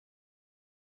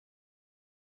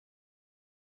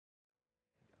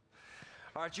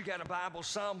All right, you got a Bible,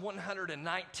 Psalm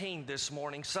 119 this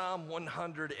morning, Psalm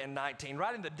 119,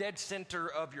 right in the dead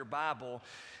center of your Bible.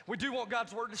 We do want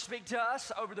God's Word to speak to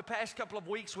us. Over the past couple of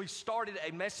weeks, we've started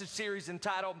a message series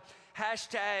entitled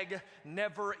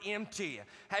 #Never Empty.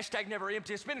 #Never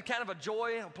Empty. It's been kind of a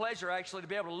joy, a pleasure actually, to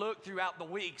be able to look throughout the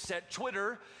weeks at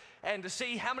Twitter and to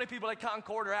see how many people at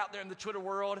Concord are out there in the Twitter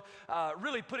world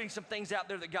really putting some things out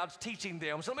there that God's teaching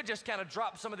them. So let me just kind of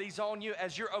drop some of these on you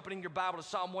as you're opening your Bible to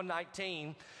Psalm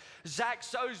 119. Zach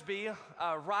Sosby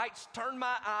writes, "Turn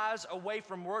my eyes away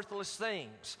from worthless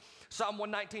things." Psalm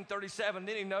 119:37,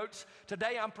 then he notes,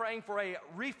 "Today I'm praying for a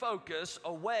refocus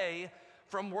away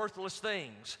from worthless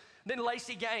things." Then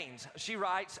Lacey Gaines, she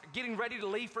writes, "Getting ready to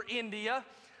leave for India."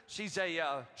 She's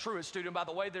a Truist student, by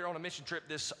the way. They're on a mission trip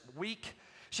this week.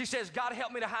 She says, "God,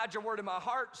 help me to hide your word in my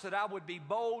heart so that I would be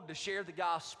bold to share the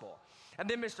gospel." And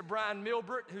then Mr. Brian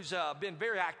Milbert, who's been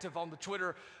very active on the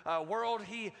Twitter world,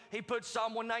 he puts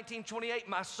Psalm 119:28,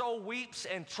 "My soul weeps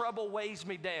and trouble weighs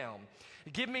me down.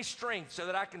 Give me strength so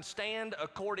that I can stand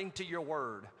according to your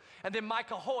word." And then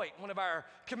Michael Hoyt, one of our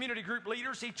community group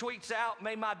leaders, he tweets out,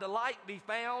 "May my delight be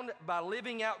found by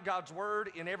living out God's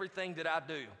word in everything that I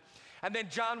do." And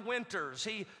then John Winters,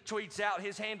 he tweets out,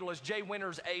 his handle is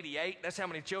jwinters88. That's how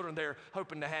many children they're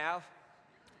hoping to have.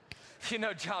 You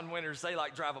know John Winters, they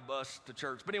like drive a bus to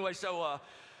church. But anyway, so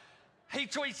he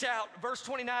tweets out, verse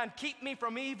 29, "Keep me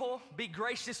from evil, be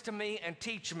gracious to me and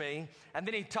teach me." And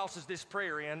then he tosses this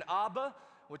prayer in, "Abba,"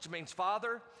 which means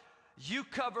Father, "you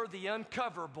cover the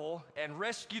uncoverable and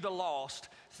rescue the lost.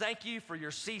 Thank you for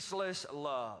your ceaseless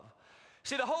love."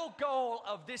 See, the whole goal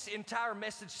of this entire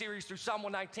message series through Psalm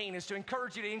 119 is to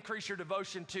encourage you to increase your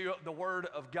devotion to the Word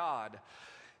of God.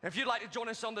 If you'd like to join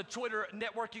us on the Twitter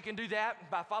network, you can do that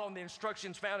by following the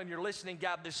instructions found in your listening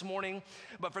guide this morning.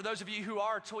 But for those of you who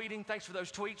are tweeting, thanks for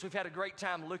those tweets. We've had a great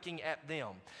time looking at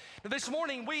them. Now, this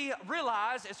morning, we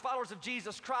realize as followers of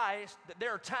Jesus Christ that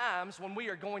there are times when we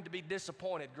are going to be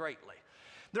disappointed greatly.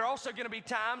 There are also going to be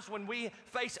times when we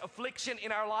face affliction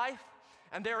in our life.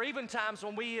 And there are even times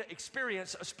when we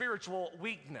experience a spiritual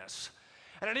weakness.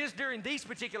 And it is during these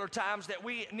particular times that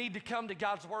we need to come to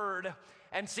God's Word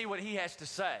and see what He has to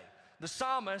say. The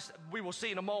psalmist, we will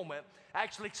see in a moment,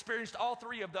 actually experienced all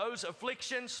three of those: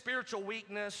 affliction, spiritual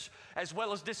weakness, as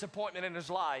well as disappointment in his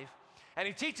life. And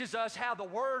he teaches us how the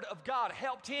Word of God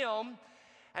helped him,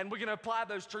 and we're going to apply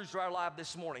those truths to our life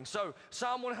this morning. So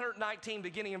Psalm 119,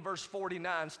 beginning in verse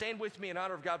 49. Stand with me in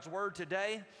honor of God's Word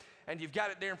today. And you've got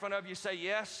it there in front of you, say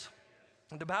yes.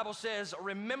 The Bible says,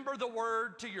 "Remember the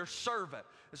word to your servant."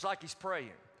 It's like he's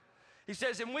praying. He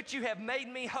says, "In which you have made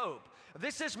me hope.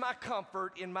 This is my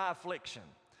comfort in my affliction,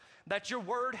 that your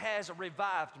word has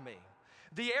revived me.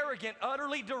 The arrogant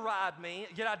utterly deride me,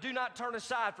 yet I do not turn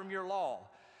aside from your law.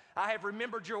 I have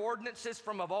remembered your ordinances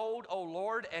from of old, O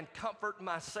Lord, and comfort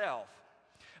myself.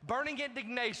 Burning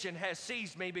indignation has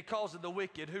seized me because of the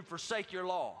wicked who forsake your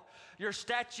law. Your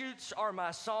statutes are my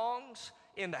songs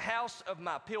in the house of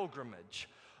my pilgrimage.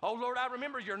 O Lord, I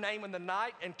remember your name in the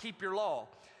night and keep your law.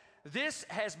 This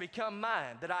has become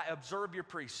mine, that I observe your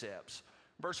precepts."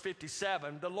 Verse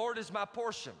 57, "The Lord is my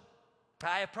portion.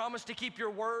 I have promised to keep your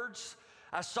words.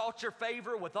 I sought your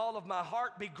favor with all of my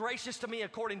heart. Be gracious to me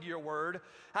according to your word.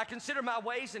 I consider my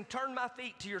ways and turn my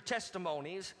feet to your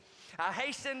testimonies. I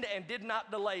hastened and did not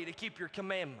delay to keep your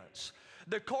commandments.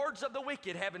 The cords of the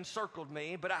wicked have encircled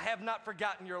me, but I have not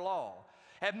forgotten your law.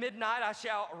 At midnight I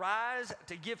shall rise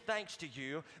to give thanks to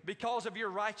you because of your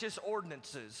righteous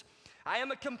ordinances. I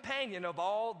am a companion of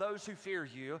all those who fear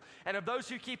you and of those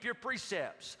who keep your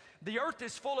precepts. The earth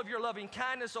is full of your loving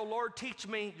kindness, O Lord. Teach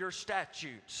me your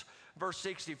statutes." Verse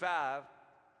 65,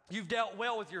 "You've dealt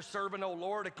well with your servant, O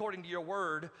Lord, according to your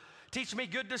word. Teach me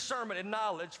good discernment and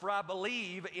knowledge, for I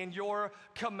believe in your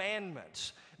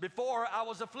commandments. Before I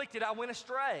was afflicted, I went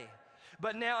astray,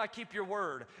 but now I keep your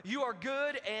word. You are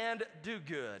good and do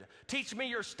good. Teach me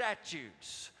your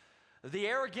statutes. The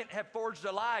arrogant have forged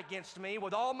a lie against me.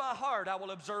 With all my heart I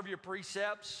will observe your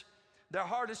precepts. Their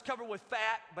heart is covered with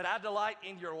fat, but I delight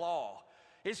in your law.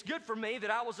 It's good for me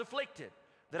that I was afflicted,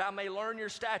 that I may learn your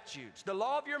statutes. The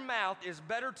law of your mouth is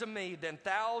better to me than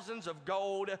thousands of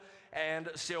gold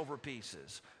and silver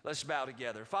pieces." Let's bow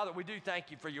together. Father, we do thank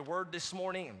you for your word this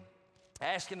morning. I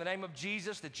ask in the name of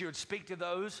Jesus that you would speak to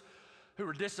those who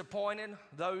are disappointed,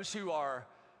 those who are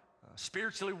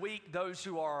spiritually weak, those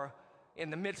who are in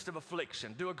the midst of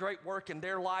affliction. Do a great work in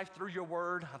their life through your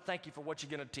word. I thank you for what you're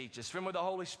going to teach us. Fill me with the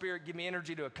Holy Spirit. Give me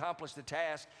energy to accomplish the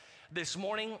task this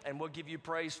morning, and we'll give you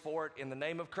praise for it. In the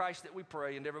name of Christ that we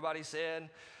pray. And everybody said,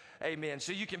 Amen.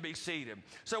 So you can be seated.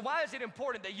 So why is it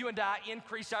important that you and I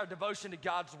increase our devotion to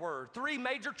God's Word? Three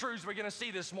major truths we're going to see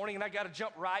this morning, and I got to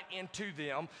jump right into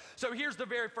them. So here's the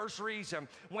very first reason.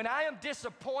 When I am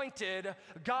disappointed,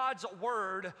 God's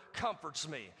Word comforts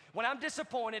me. When I'm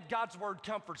disappointed, God's Word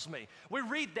comforts me. We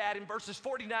read that in verses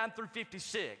 49 through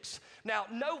 56. Now,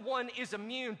 no one is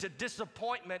immune to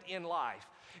disappointment in life.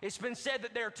 It's been said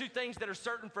that there are two things that are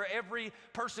certain for every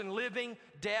person living: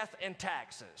 death and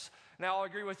taxes. Now, I'll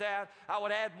agree with that. I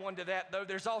would add one to that, though.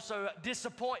 There's also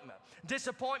disappointment.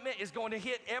 Disappointment is going to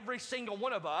hit every single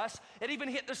one of us. It even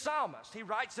hit the psalmist. He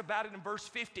writes about it in verse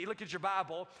 50. Look at your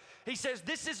Bible. He says,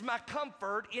 "This is my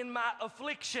comfort in my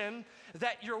affliction,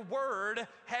 that your word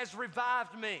has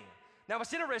revived me." Now,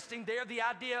 it's interesting there, the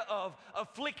idea of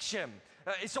affliction.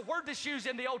 It's a word that's used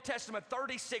in the Old Testament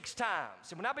 36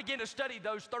 times. And when I began to study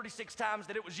those 36 times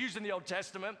that it was used in the Old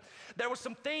Testament, there were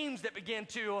some themes that began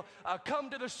to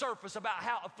come to the surface about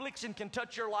how affliction can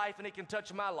touch your life and it can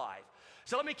touch my life.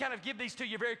 So let me kind of give these to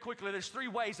you very quickly. There's three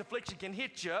ways affliction can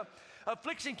hit you.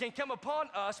 Affliction can come upon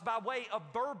us by way of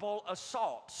verbal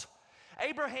assaults.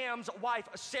 Abraham's wife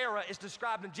Sarah is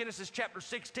described in Genesis chapter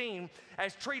 16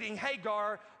 as treating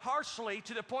Hagar harshly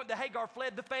to the point that Hagar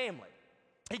fled the family.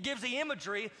 He gives the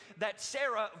imagery that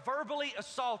Sarah verbally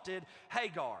assaulted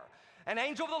Hagar. An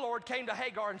angel of the Lord came to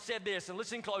Hagar and said this, and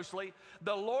listen closely: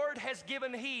 "The Lord has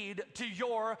given heed to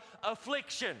your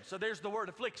affliction." So there's the word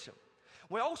affliction.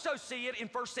 We also see it in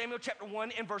 1 Samuel chapter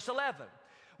 1 and verse 11,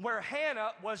 where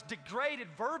Hannah was degraded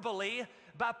verbally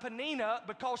by Peninnah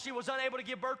because she was unable to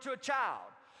give birth to a child.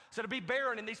 So to be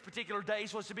barren in these particular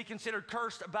days was to be considered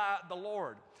cursed by the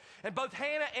Lord. And both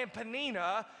Hannah and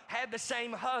Peninnah had the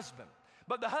same husband.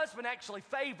 But the husband actually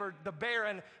favored the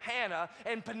barren Hannah,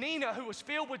 and Peninnah, who was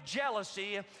filled with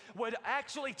jealousy, would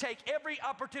actually take every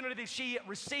opportunity she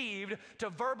received to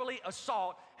verbally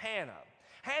assault Hannah.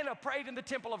 Hannah prayed in the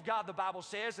temple of God, the Bible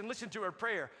says, and listen to her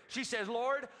prayer. She says,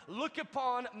 "Lord, look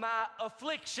upon my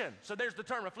affliction." So there's the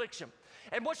term affliction.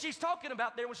 And what she's talking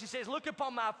about there when she says, "Look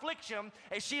upon my affliction,"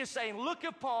 is she is saying, look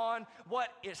upon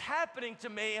what is happening to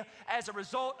me as a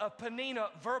result of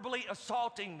Peninnah verbally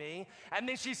assaulting me. And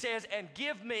then she says, "And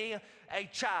give me a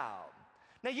child."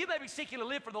 Now, you may be seeking to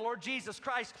live for the Lord Jesus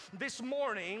Christ this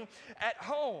morning at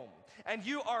home, and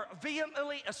you are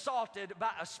vehemently assaulted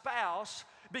by a spouse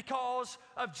because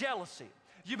of jealousy.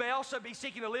 You may also be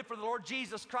seeking to live for the Lord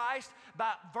Jesus Christ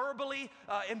by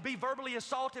be verbally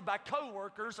assaulted by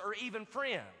coworkers or even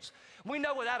friends. We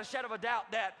know without a shadow of a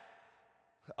doubt that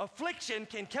affliction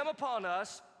can come upon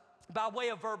us by way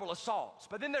of verbal assaults.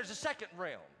 But then there's a second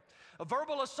realm.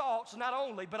 Verbal assaults not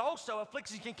only, but also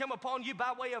affliction can come upon you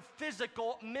by way of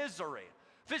physical misery.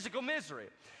 Physical misery.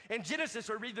 In Genesis,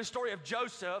 we read the story of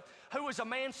Joseph, who was a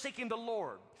man seeking the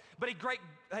Lord. But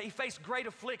he faced great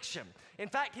affliction. In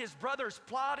fact, his brothers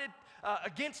plotted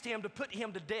against him to put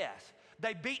him to death.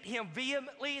 They beat him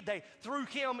vehemently. They threw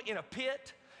him in a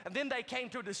pit. And then they came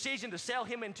to a decision to sell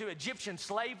him into Egyptian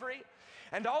slavery.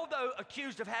 And although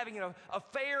accused of having an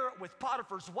affair with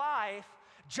Potiphar's wife,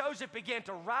 Joseph began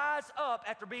to rise up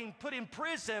after being put in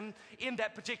prison in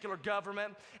that particular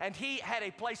government, and he had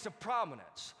a place of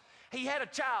prominence. He had a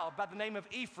child by the name of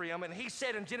Ephraim, and he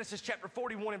said in Genesis chapter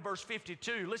 41 and verse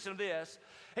 52, listen to this.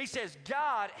 He says,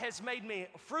 "God has made me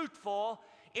fruitful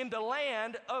in the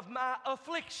land of my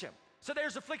affliction." So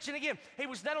there's affliction again. He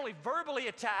was not only verbally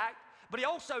attacked, but he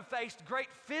also faced great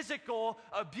physical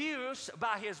abuse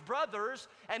by his brothers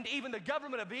and even the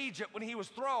government of Egypt when he was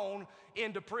thrown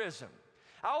into prison.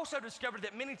 I also discovered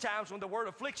that many times when the word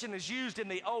affliction is used in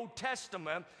the Old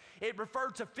Testament, it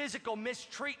referred to physical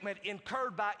mistreatment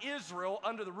incurred by Israel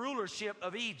under the rulership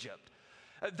of Egypt.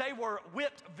 They were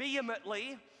whipped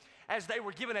vehemently as they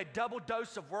were given a double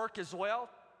dose of work as well.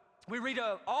 We read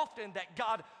often that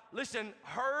God,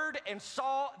 heard and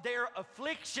saw their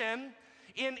affliction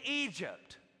in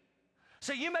Egypt.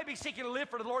 So you may be seeking to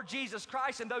live for the Lord Jesus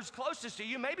Christ, and those closest to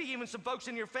you, maybe even some folks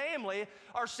in your family,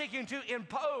 are seeking to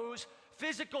impose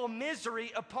physical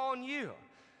misery upon you.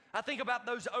 I think about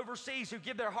those overseas who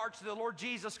give their hearts to the Lord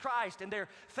Jesus Christ, and their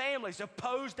families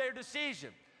oppose their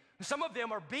decision. Some of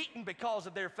them are beaten because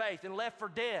of their faith and left for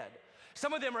dead.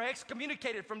 Some of them are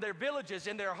excommunicated from their villages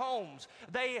and their homes.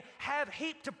 They have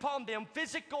heaped upon them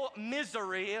physical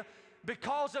misery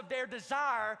because of their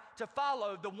desire to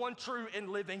follow the one true and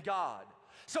living God.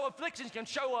 So afflictions can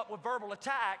show up with verbal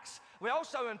attacks. We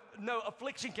also know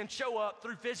affliction can show up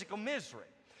through physical misery.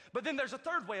 But then there's a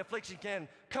third way affliction can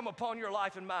come upon your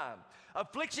life and mine.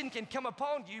 Affliction can come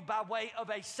upon you by way of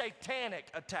a satanic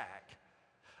attack.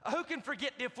 Who can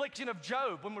forget the affliction of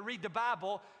Job when we read the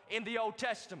Bible in the Old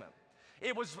Testament?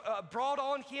 It was brought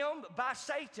on him by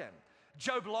Satan.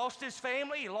 Job lost his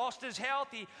family, he lost his health,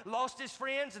 he lost his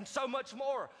friends, and so much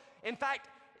more. In fact,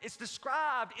 it's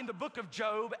described in the book of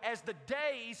Job as the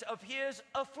days of his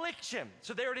affliction.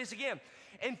 So there it is again.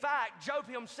 In fact, Job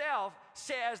himself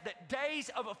says that days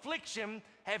of affliction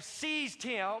have seized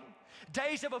him,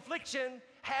 days of affliction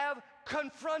have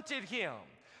confronted him.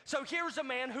 So here's a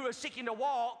man who is seeking to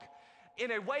walk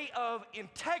in a way of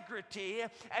integrity,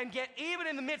 and yet even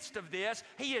in the midst of this,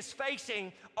 he is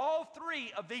facing all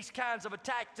three of these kinds of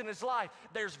attacks in his life.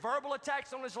 There's verbal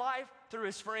attacks on his life through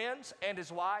his friends and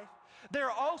his wife. There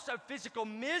are also physical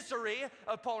misery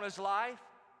upon his life,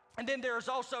 and then there's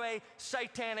also a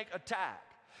satanic attack.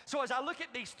 So as I look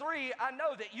at these three, I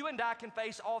know that you and I can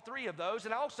face all three of those,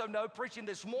 and I also know, preaching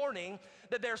this morning,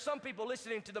 that there are some people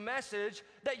listening to the message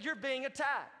that you're being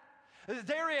attacked.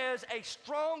 There is a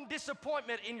strong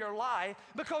disappointment in your life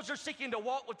because you're seeking to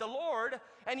walk with the Lord,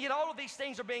 and yet all of these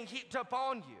things are being heaped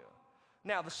upon you.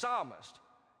 Now, the psalmist,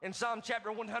 in Psalm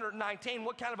chapter 119,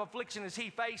 what kind of affliction is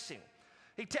he facing?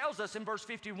 He tells us in verse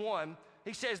 51,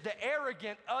 he says, "The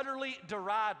arrogant utterly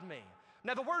deride me."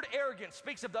 Now, the word arrogant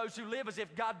speaks of those who live as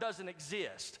if God doesn't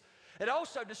exist. It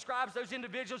also describes those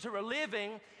individuals who are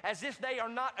living as if they are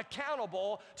not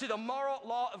accountable to the moral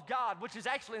law of God, which is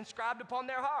actually inscribed upon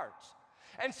their hearts.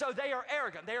 And so they are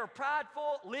arrogant. They are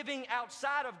prideful, living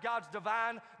outside of God's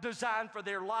divine design for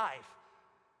their life.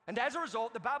 And as a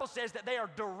result, the Bible says that they are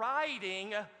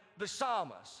deriding the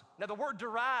psalmist. Now, the word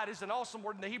deride is an awesome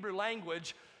word in the Hebrew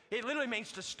language. It literally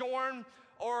means to scorn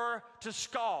or to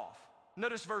scoff.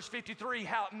 Notice verse 53,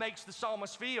 how it makes the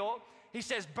psalmist feel. He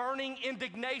says, "Burning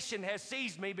indignation has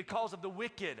seized me because of the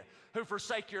wicked who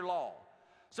forsake your law."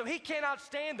 So he cannot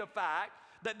stand the fact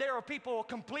that there are people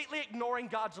completely ignoring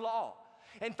God's law.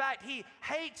 In fact, he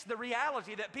hates the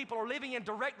reality that people are living in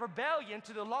direct rebellion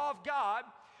to the law of God,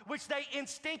 which they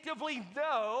instinctively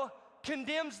know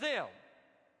condemns them.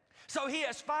 So he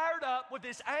is fired up with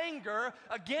this anger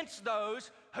against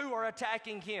those who are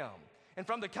attacking him. And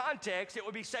from the context, it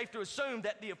would be safe to assume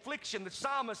that the affliction the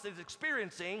psalmist is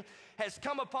experiencing has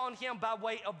come upon him by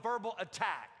way of verbal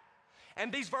attack.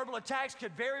 And these verbal attacks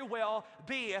could very well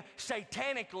be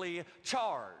satanically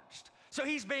charged. So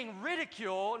he's being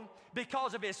ridiculed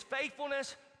because of his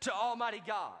faithfulness to Almighty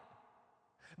God.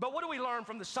 But what do we learn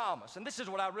from the psalmist? And this is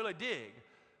what I really dig.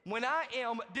 When I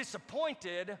am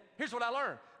disappointed, here's what I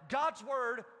learn. God's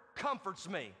word comforts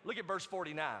me. Look at verse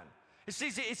 49. It's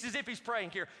as if he's praying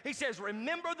here. He says,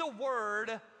 "Remember the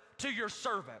word to your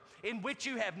servant, in which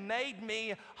you have made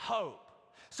me hope."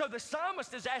 So the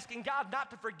psalmist is asking God not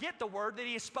to forget the word that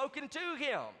he has spoken to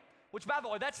him, which, by the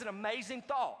way, that's an amazing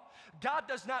thought. God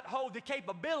does not hold the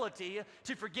capability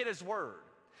to forget his word.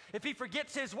 If he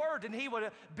forgets his word, then he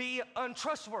would be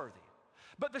untrustworthy.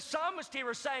 But the psalmist here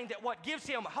is saying that what gives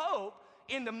him hope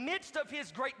in the midst of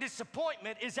his great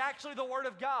disappointment is actually the word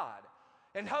of God.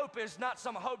 And hope is not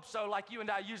some hope so like you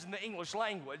and I use in the English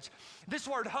language. This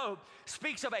word hope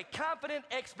speaks of a confident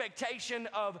expectation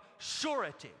of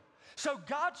surety. So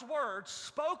God's word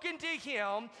spoken to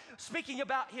him, speaking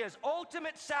about his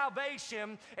ultimate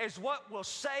salvation, is what will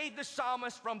save the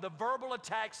psalmist from the verbal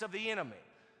attacks of the enemy.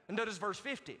 And notice verse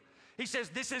 50. He says,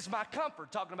 "This is my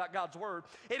comfort," talking about God's word.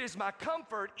 "It is my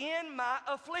comfort in my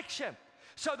affliction."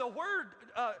 So the word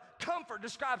comfort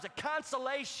describes a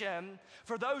consolation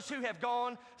for those who have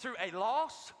gone through a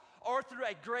loss or through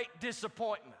a great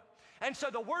disappointment. And so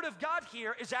the word of God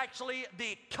here is actually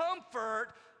the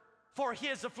comfort for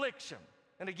his affliction.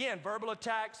 And again, verbal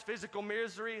attacks, physical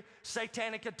misery,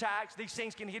 satanic attacks, these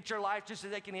things can hit your life just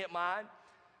as they can hit mine.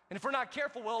 And if we're not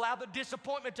careful, we'll allow the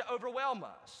disappointment to overwhelm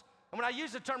us. And when I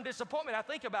use the term disappointment, I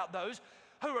think about those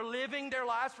who are living their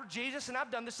lives for Jesus, and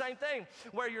I've done the same thing,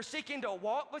 where you're seeking to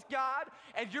walk with God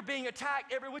and you're being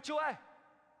attacked every which way.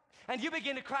 And you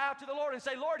begin to cry out to the Lord and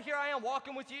say, "Lord, here I am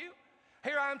walking with you.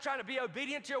 Here I am trying to be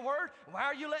obedient to your word. Why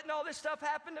are you letting all this stuff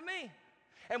happen to me?"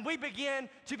 And we begin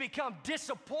to become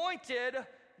disappointed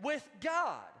with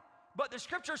God. But the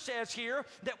scripture says here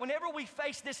that whenever we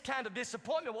face this kind of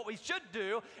disappointment, what we should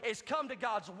do is come to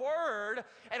God's word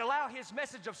and allow his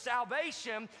message of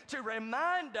salvation to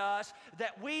remind us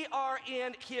that we are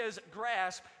in his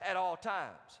grasp at all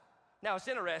times. Now, it's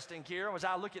interesting here, as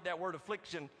I look at that word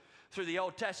affliction through the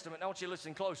Old Testament, I want you to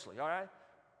listen closely, all right?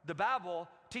 The Bible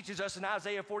teaches us in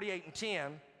Isaiah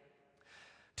 48:10,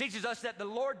 teaches us that the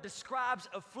Lord describes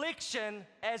affliction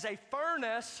as a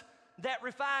furnace that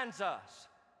refines us.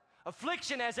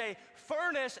 Affliction as a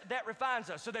furnace that refines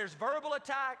us. So there's verbal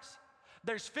attacks,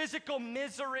 there's physical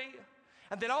misery,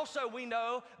 and then also we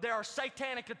know there are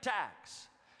satanic attacks.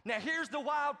 Now here's the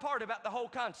wild part about the whole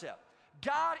concept.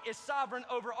 God is sovereign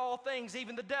over all things,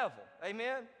 even the devil.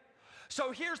 Amen?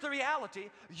 So here's the reality.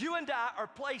 You and I are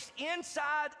placed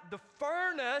inside the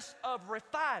furnace of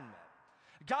refinement.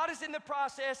 God is in the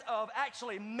process of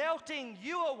actually melting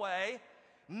you away,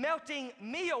 melting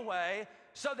me away,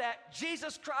 so that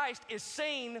Jesus Christ is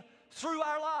seen through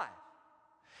our life.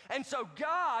 And so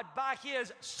God, by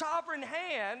His sovereign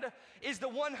hand, is the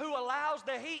one who allows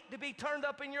the heat to be turned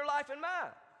up in your life and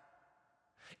mine.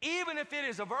 Even if it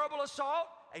is a verbal assault,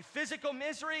 a physical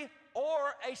misery,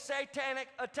 or a satanic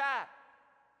attack.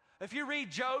 If you read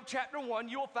Job chapter 1,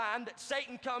 you will find that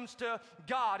Satan comes to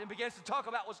God and begins to talk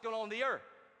about what's going on in the earth.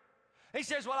 He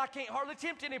says, well, I can't hardly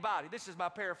tempt anybody. This is my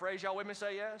paraphrase. Y'all with me?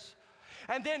 Say yes.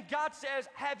 And then God says,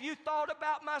 have you thought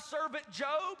about my servant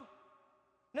Job?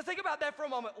 Now think about that for a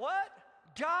moment. What?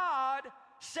 God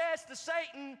says to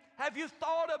Satan, have you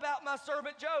thought about my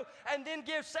servant Job? And then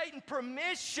gives Satan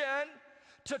permission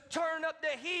to turn up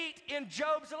the heat in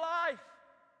Job's life.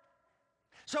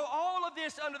 So all of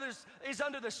this is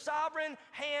under the sovereign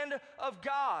hand of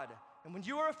God. And when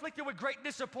you are afflicted with great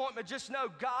disappointment, just know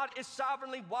God is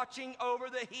sovereignly watching over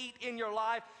the heat in your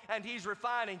life, and He's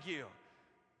refining you.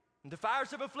 And the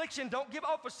fires of affliction don't give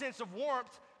off a sense of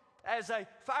warmth as a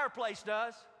fireplace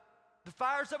does. The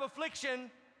fires of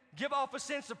affliction give off a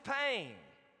sense of pain.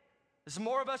 As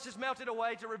more of us is melted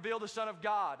away to reveal the Son of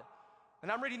God.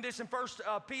 And I'm reading this in 1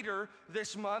 Peter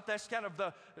this month. That's kind of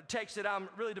the text that I'm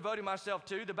really devoting myself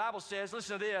to. The Bible says,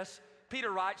 listen to this.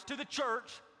 Peter writes, to the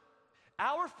church,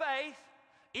 our faith,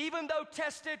 even though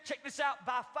tested, check this out,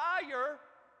 by fire,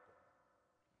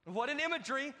 what an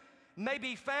imagery, may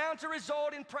be found to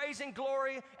result in praise and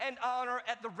glory and honor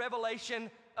at the revelation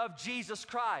of Jesus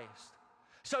Christ.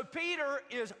 So Peter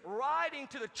is writing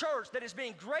to the church that is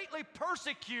being greatly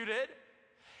persecuted,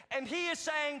 and he is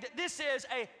saying that this is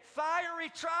a fiery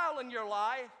trial in your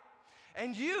life,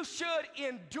 and you should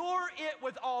endure it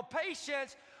with all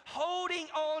patience, holding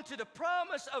on to the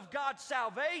promise of God's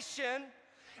salvation.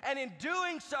 And in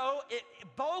doing so, it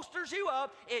bolsters you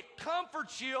up, it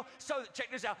comforts you, so that, check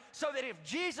this out, so that if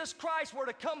Jesus Christ were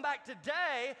to come back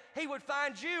today, He would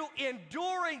find you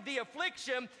enduring the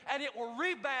affliction, and it will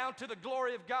rebound to the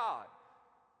glory of God.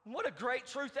 What a great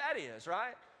truth that is,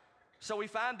 right? So we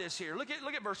find this here. Look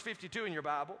at verse 52 in your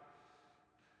Bible.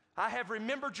 I have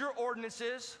remembered your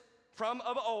ordinances from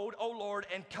of old, O Lord,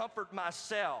 and comfort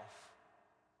myself.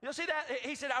 You'll see that?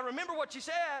 He said, I remember what you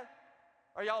said.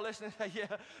 Are y'all listening? Yeah,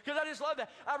 because I just love that.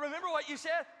 I remember what you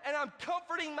said, and I'm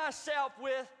comforting myself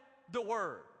with the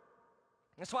Word.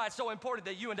 That's why it's so important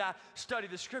that you and I study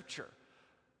the Scripture,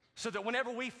 so that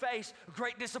whenever we face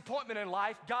great disappointment in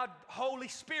life, God, Holy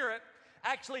Spirit,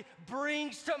 actually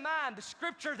brings to mind the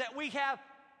Scripture that we have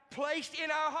placed in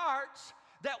our hearts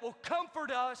that will comfort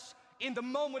us in the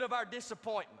moment of our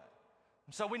disappointment.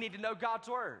 So we need to know God's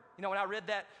Word. You know, when I read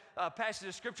that passage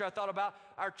of Scripture, I thought about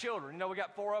our children. You know, we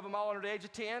got 4 of them all under the age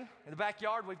of 10. In the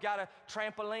backyard, we've got a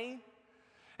trampoline,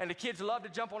 and the kids love to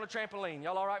jump on a trampoline.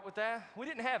 Y'all all right with that? We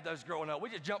didn't have those growing up. We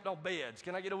just jumped on beds.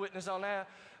 Can I get a witness on that?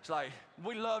 It's like,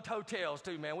 we loved hotels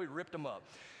too, man. We ripped them up.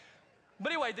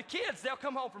 But anyway, the kids, they'll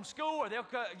come home from school, or they'll,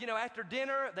 you know, after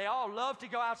dinner, they all love to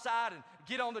go outside and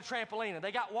get on the trampoline. And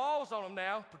they got walls on them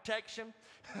now, protection.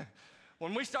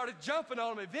 When we started jumping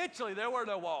on them, eventually there were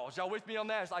no walls. Y'all with me on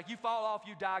that? It's like, you fall off,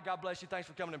 you die, God bless you, thanks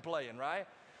for coming and playing, right?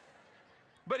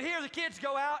 But here the kids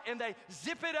go out and they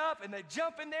zip it up and they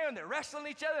jump in there and they're wrestling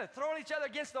each other, they're throwing each other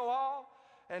against the wall.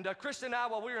 And Krista and I,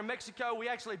 while we were in Mexico, we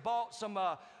actually bought some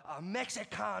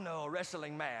Mexicano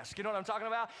wrestling masks. You know what I'm talking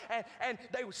about? And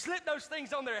they would slip those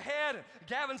things on their head. And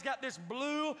Gavin's got this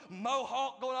blue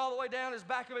mohawk going all the way down his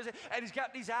back of his head. And he's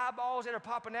got these eyeballs that are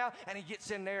popping out. And he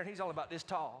gets in there, and he's only about this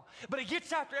tall. But he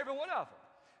gets after every one of them.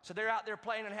 So they're out there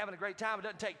playing and having a great time. It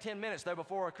doesn't take 10 minutes, though,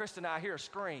 before Krista and I hear a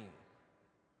scream.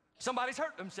 Somebody's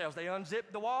hurt themselves. They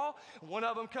unzipped the wall. One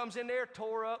of them comes in there,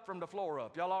 tore up from the floor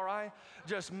up. Y'all all right?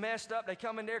 Just messed up. They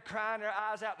come in there crying their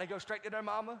eyes out. They go straight to their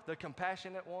mama, the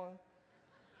compassionate one.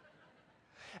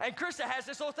 And Krista has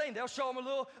this little thing. They'll show them a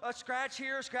little scratch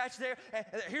here, scratch there. And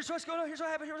here's what's going on. Here's what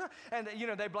happened. Here's what happened. And, you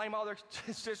know, they blame all their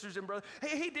sisters and brothers.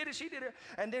 Hey, he did it. She did it.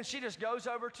 And then she just goes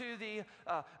over to the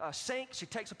sink. She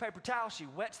takes a paper towel. She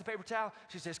wets the paper towel.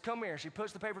 She says, come here. She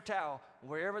puts the paper towel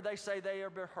wherever they say they are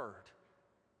hurt.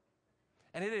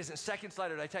 And it isn't seconds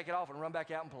later they take it off and run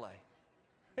back out and play.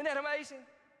 Isn't that amazing?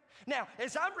 Now,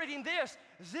 as I'm reading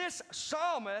this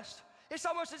psalmist, it's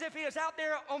almost as if he is out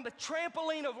there on the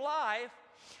trampoline of life,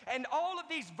 and all of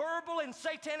these verbal and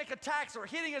satanic attacks are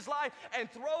hitting his life and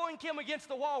throwing him against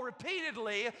the wall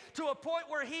repeatedly to a point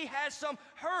where he has some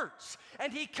hurts.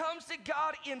 And he comes to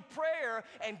God in prayer,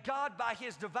 and God, by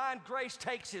His divine grace,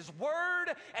 takes His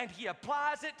word and He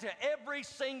applies it to every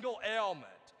single ailment.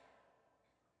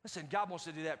 Listen, God wants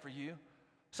to do that for you.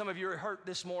 Some of you are hurt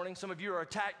this morning. Some of you are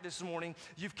attacked this morning.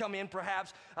 You've come in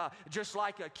perhaps just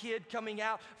like a kid coming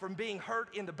out from being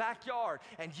hurt in the backyard,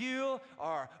 and you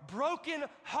are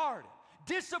broken-hearted,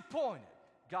 disappointed.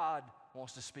 God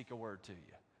wants to speak a word to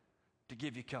you, to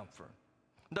give you comfort.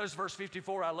 Notice verse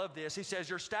 54, I love this. He says,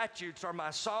 your statutes are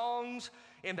my songs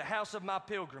in the house of my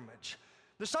pilgrimage.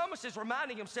 The psalmist is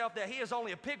reminding himself that he is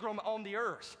only a pilgrim on the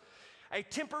earth, a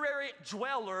temporary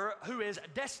dweller who is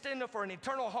destined for an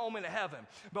eternal home in heaven.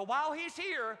 But while he's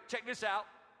here, check this out,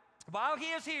 while he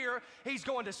is here, he's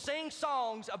going to sing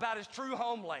songs about his true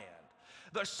homeland.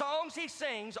 The songs he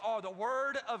sings are the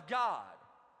word of God.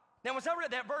 Now, as I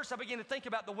read that verse, I began to think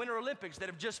about the Winter Olympics that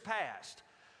have just passed.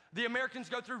 The Americans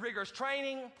go through rigorous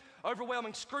training,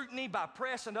 overwhelming scrutiny by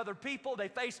press and other people. They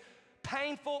face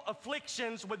painful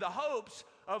afflictions with the hopes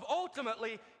of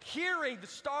ultimately hearing the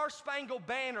Star-Spangled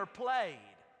Banner played.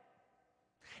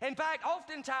 In fact,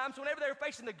 oftentimes, whenever they're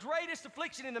facing the greatest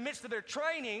affliction in the midst of their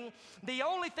training, the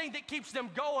only thing that keeps them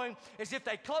going is if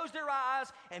they close their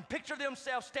eyes and picture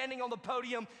themselves standing on the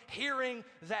podium hearing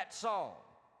that song.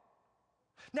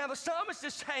 Now, the psalmist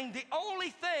is saying the only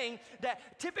thing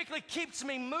that typically keeps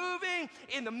me moving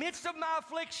in the midst of my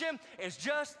affliction is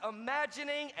just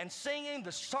imagining and singing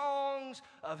the songs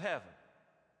of heaven.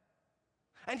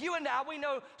 And you and I, we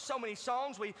know so many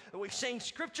songs. We sing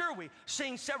scripture. We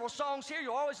sing several songs here.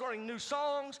 You're always learning new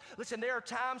songs. Listen, there are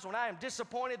times when I am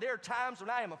disappointed. There are times when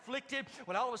I am afflicted,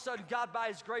 when all of a sudden God, by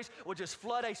His grace, will just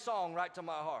flood a song right to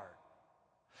my heart.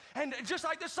 And just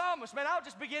like the psalmist, man, I'll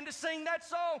just begin to sing that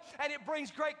song, and it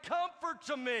brings great comfort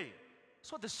to me.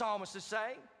 That's what the psalmist is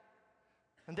saying.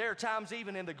 And there are times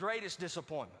even in the greatest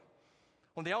disappointment,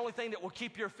 when the only thing that will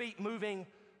keep your feet moving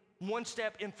one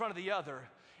step in front of the other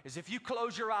is if you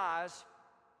close your eyes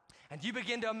and you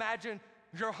begin to imagine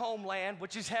your homeland,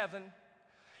 which is heaven.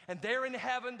 And there in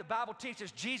heaven, the Bible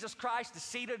teaches Jesus Christ is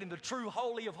seated in the true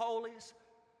Holy of Holies.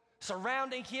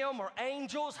 Surrounding Him are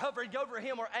angels, hovering over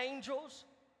Him are angels.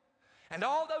 And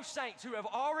all those saints who have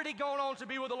already gone on to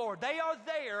be with the Lord, they are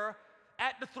there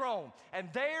at the throne. And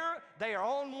there they are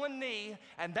on one knee,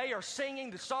 and they are singing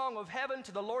the song of heaven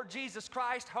to the Lord Jesus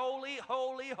Christ. Holy,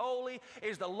 holy, holy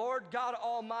is the Lord God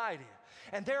Almighty.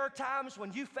 And there are times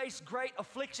when you face great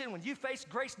affliction, when you face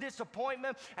great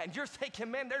disappointment, and you're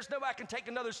thinking, man, there's no way I can take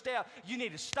another step. You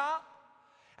need to stop,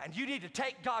 and you need to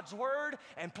take God's word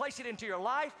and place it into your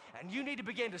life, and you need to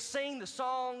begin to sing the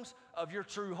songs of your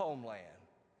true homeland.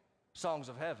 Songs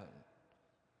of heaven.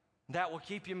 That will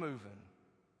keep you moving.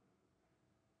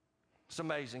 It's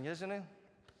amazing, isn't it?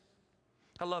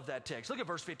 I love that text. Look at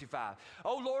verse 55.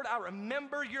 Oh Lord, I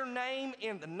remember your name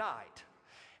in the night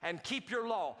and keep your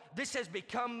law. This has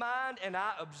become mine, and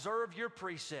I observe your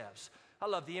precepts. I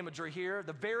love the imagery here.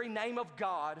 The very name of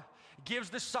God gives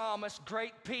the psalmist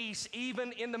great peace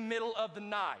even in the middle of the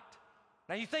night.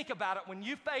 Now you think about it. When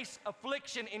you face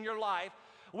affliction in your life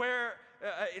where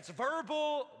it's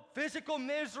verbal, physical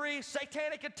misery,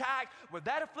 satanic attack, when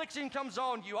that affliction comes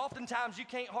on you, oftentimes you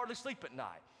can't hardly sleep at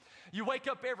night. You wake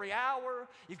up every hour,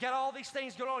 you've got all these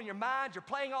things going on in your mind, you're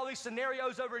playing all these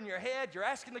scenarios over in your head, you're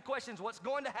asking the questions, what's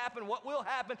going to happen, what will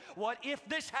happen, what if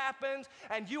this happens,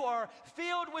 and you are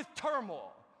filled with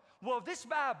turmoil. Well, this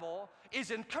Bible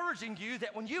is encouraging you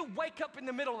that when you wake up in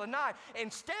the middle of the night,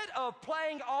 instead of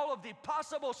playing all of the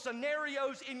possible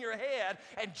scenarios in your head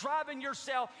and driving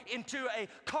yourself into a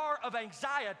car of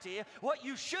anxiety, what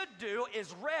you should do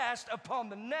is rest upon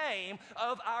the name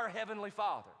of our Heavenly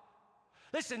Father.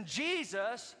 Listen,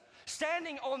 Jesus,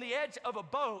 standing on the edge of a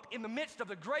boat in the midst of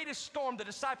the greatest storm the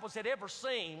disciples had ever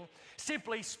seen,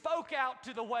 simply spoke out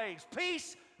to the waves,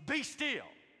 "Peace, be still."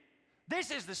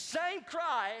 This is the same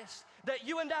Christ that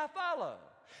you and I follow.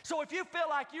 So if you feel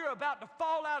like you're about to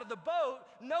fall out of the boat,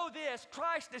 know this: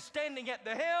 Christ is standing at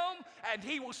the helm, and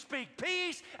He will speak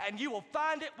peace, and you will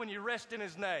find it when you rest in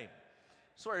His name.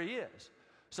 That's where He is.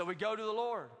 So we go to the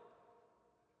Lord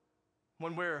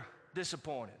when we're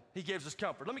disappointed. He gives us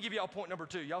comfort. Let me give y'all point number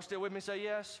 2. Y'all still with me? Say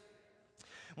yes.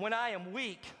 When I am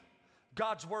weak,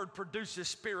 God's word produces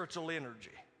spiritual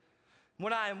energy.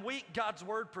 When I am weak, God's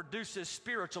word produces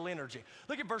spiritual energy.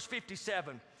 Look at verse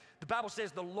 57. The Bible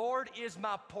says, the Lord is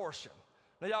my portion.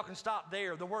 Now y'all can stop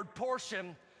there. The word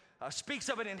portion speaks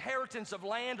of an inheritance of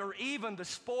land or even the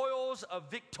spoils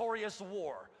of victorious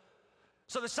war.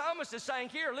 So the psalmist is saying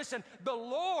here, listen, the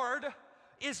Lord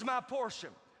is my portion.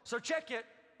 So check it.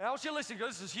 And I want you to listen,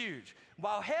 because this is huge.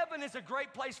 While heaven is a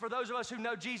great place for those of us who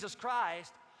know Jesus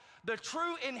Christ, the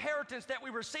true inheritance that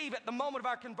we receive at the moment of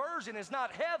our conversion is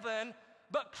not heaven,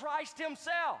 but Christ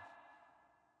Himself.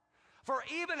 For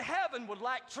even heaven would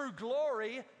lack true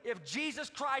glory if Jesus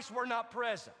Christ were not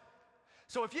present.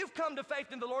 So if you've come to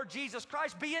faith in the Lord Jesus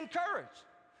Christ, be encouraged.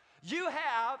 You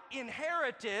have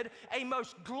inherited a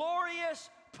most glorious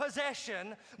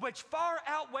possession which far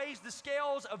outweighs the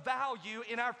scales of value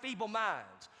in our feeble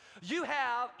minds. You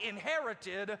have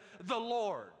inherited the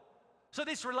Lord. So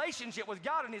this relationship with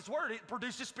God and His Word, it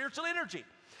produces spiritual energy.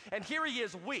 And here he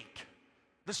is weak,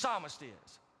 the psalmist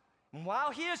is. And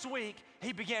while he is weak,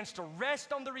 he begins to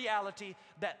rest on the reality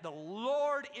that the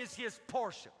Lord is his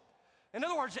portion. In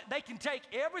other words, they can take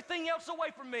everything else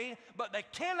away from me, but they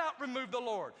cannot remove the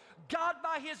Lord. God,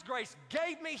 by His grace,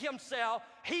 gave me Himself.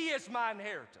 He is my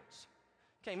inheritance.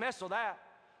 Can't mess with that.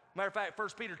 Matter of fact, 1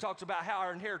 Peter talks about how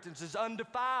our inheritance is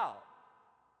undefiled.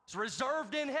 It's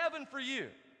reserved in heaven for you.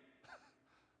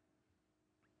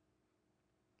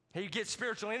 He gets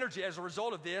spiritual energy as a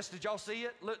result of this. Did y'all see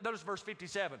it? Look, notice verse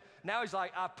 57. Now he's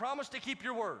like, I promise to keep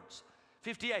your words.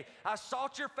 58, I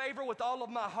sought your favor with all of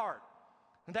my heart.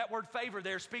 And that word favor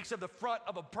there speaks of the front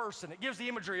of a person. It gives the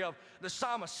imagery of the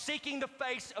psalmist seeking the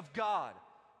face of God.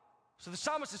 So the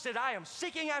psalmist said, I am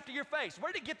seeking after your face.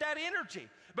 Where did he get that energy?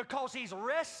 Because he's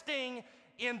resting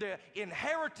in the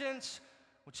inheritance,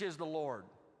 which is the Lord.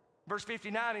 Verse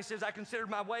 59, he says, I considered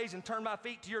my ways and turned my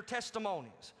feet to your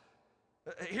testimonies.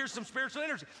 Here's some spiritual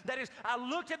energy. That is, I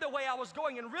looked at the way I was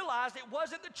going and realized it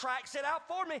wasn't the track set out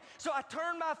for me. So I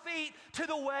turned my feet to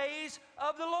the ways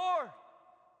of the Lord.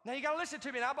 Now you got to listen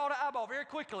to me, and eyeball to eyeball very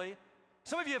quickly.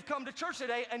 Some of you have come to church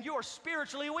today and you are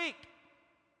spiritually weak.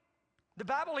 The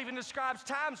Bible even describes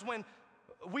times when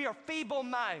we are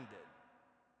feeble-minded.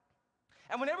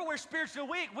 And whenever we're spiritually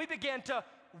weak, we begin to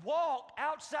walk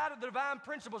outside of the divine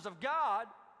principles of God.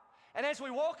 And as we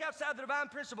walk outside the divine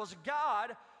principles of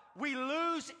God, we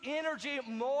lose energy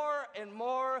more and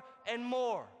more and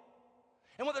more.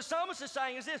 And what the psalmist is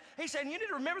saying is this. He's saying you need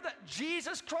to remember that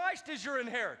Jesus Christ is your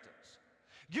inheritance.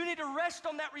 You need to rest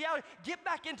on that reality. Get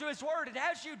back into His Word. And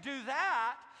as you do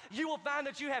that, you will find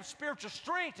that you have spiritual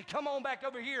strength to come on back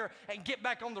over here and get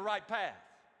back on the right path.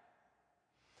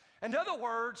 In other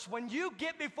words, when you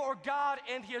get before God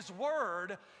and His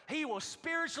Word, He will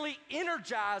spiritually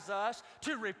energize us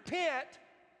to repent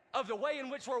of the way in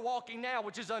which we're walking now,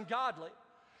 which is ungodly,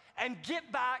 and get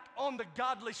back on the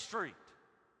godly street.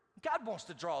 God wants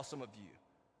to draw some of you.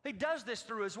 He does this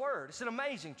through His Word. It's an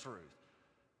amazing truth.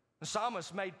 The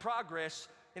psalmist made progress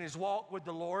in his walk with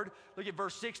the Lord. Look at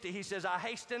verse 60. He says, I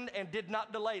hastened and did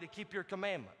not delay to keep your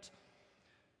commandments.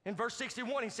 In verse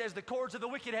 61, he says, the cords of the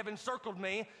wicked have encircled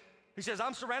me. He says,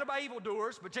 I'm surrounded by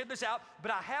evildoers, but check this out,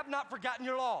 but I have not forgotten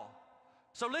your law.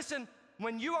 So listen,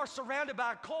 when you are surrounded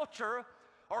by a culture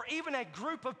or even a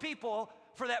group of people,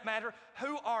 for that matter,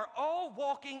 who are all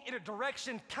walking in a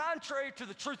direction contrary to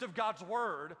the truth of God's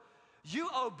Word, you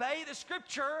obey the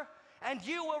Scripture and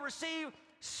you will receive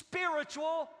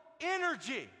spiritual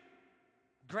energy.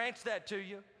 Grants that to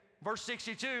you. Verse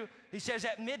 62, he says,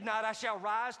 at midnight I shall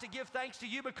rise to give thanks to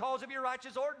you because of your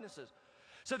righteous ordinances.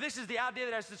 So this is the idea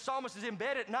that as the psalmist is in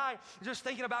bed at night, just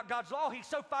thinking about God's law, he's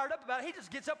so fired up about it, he just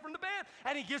gets up from the bed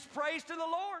and he gives praise to the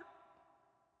Lord.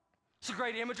 It's a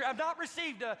great imagery. I've not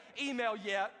received an email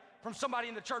yet from somebody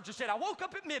in the church who said, I woke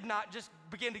up at midnight and just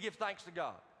began to give thanks to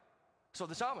God. So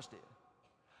the psalmist did.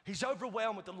 He's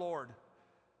overwhelmed with the Lord.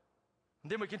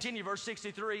 And then we continue, verse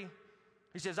 63.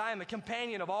 He says, I am a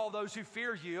companion of all those who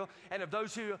fear you and of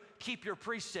those who keep your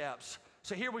precepts.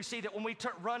 So here we see that when we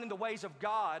run in the ways of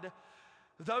God,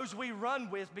 those we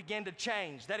run with begin to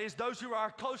change. That is, those who are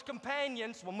our close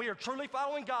companions, when we are truly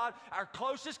following God, our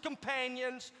closest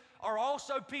companions are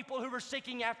also people who are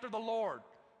seeking after the Lord.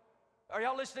 Are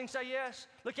y'all listening? Say yes.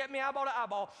 Look at me eyeball to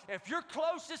eyeball. If your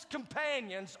closest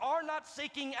companions are not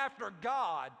seeking after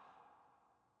God,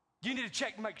 you need to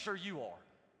check and make sure you are.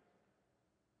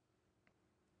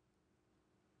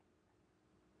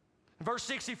 Verse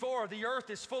 64, the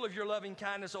earth is full of your loving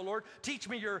kindness, O Lord. Teach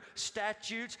me your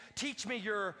statutes. Teach me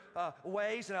your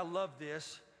ways. And I love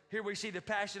this. Here we see the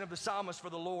passion of the psalmist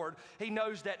for the Lord. He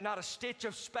knows that not a stitch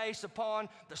of space upon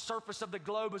the surface of the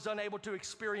globe is unable to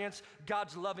experience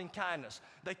God's loving kindness,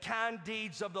 the kind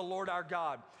deeds of the Lord our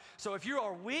God. So if you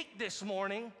are weak this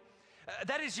morning,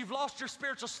 that is, you've lost your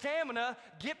spiritual stamina,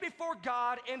 get before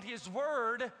God and His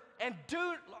Word and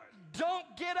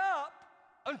don't get up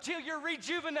until you're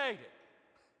rejuvenated.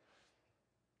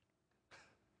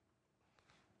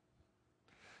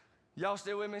 Y'all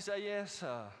still with me? Say yes.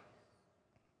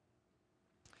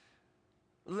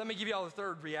 Let me give y'all the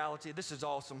third reality. This is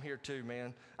awesome here too,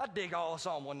 man. I dig all of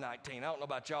Psalm 119. I don't know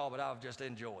about y'all, but I've just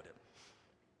enjoyed it.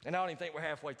 And I don't even think we're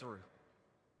halfway through.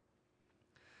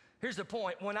 Here's the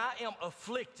point. When I am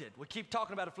afflicted, we keep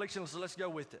talking about affliction, so let's go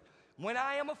with it. When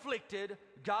I am afflicted,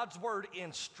 God's Word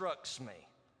instructs me.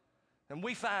 And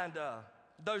we find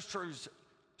those truths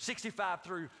 65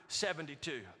 through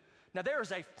 72. Now, there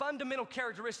is a fundamental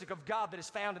characteristic of God that is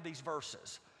found in these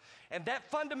verses. And that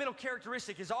fundamental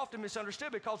characteristic is often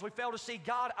misunderstood because we fail to see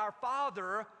God our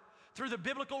Father through the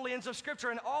biblical lens of Scripture,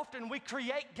 and often we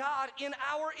create God in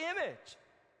our image.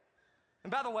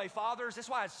 And by the way, fathers, that's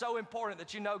why it's so important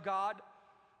that you know God,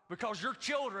 because your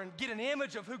children get an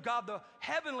image of who God the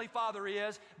Heavenly Father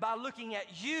is by looking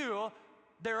at you,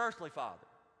 their earthly father.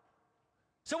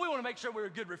 So we want to make sure we're a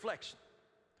good reflection.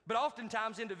 But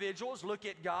oftentimes individuals look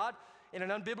at God in an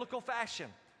unbiblical fashion.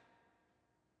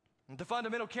 And the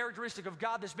fundamental characteristic of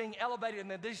God that's being elevated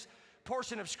in this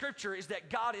portion of Scripture is that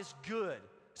God is good.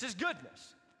 It's His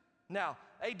goodness. Now,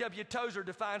 A.W. Tozer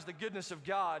defines the goodness of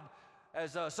God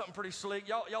as something pretty slick.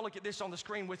 Y'all look at this on the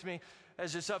screen with me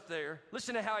as it's up there.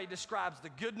 Listen to how he describes the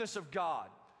goodness of God.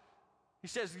 He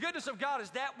says, the goodness of God is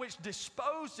that which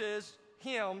disposes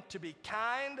Him to be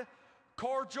kind,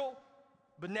 cordial,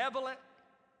 benevolent,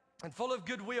 and full of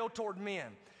goodwill toward men.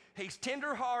 He's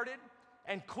tender-hearted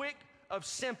and quick of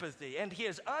sympathy, and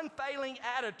His unfailing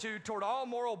attitude toward all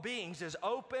moral beings is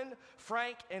open,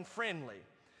 frank, and friendly.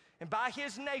 And by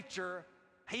His nature,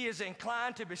 He is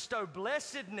inclined to bestow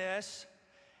blessedness,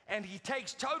 and He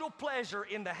takes total pleasure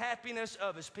in the happiness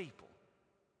of His people.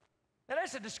 Now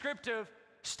that's a descriptive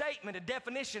statement, a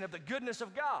definition of the goodness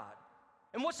of God.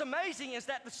 And what's amazing is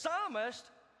that the psalmist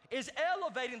is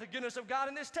elevating the goodness of God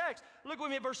in this text. Look with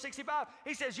me at verse 65.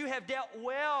 He says, you have dealt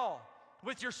well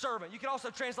with your servant. You can also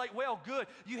translate well, good.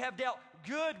 You have dealt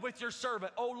good with your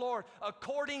servant, O Lord,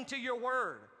 according to your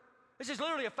word. This is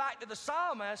literally a fact that the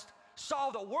psalmist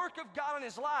saw the work of God in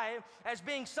his life as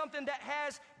being something that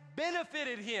has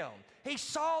benefited him. He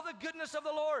saw the goodness of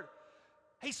the Lord.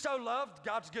 He so loved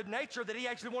God's good nature that he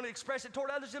actually wanted to express it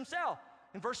toward others himself.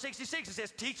 In verse 66, it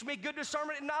says, teach me good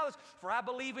discernment and knowledge, for I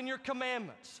believe in your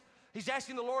commandments. He's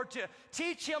asking the Lord to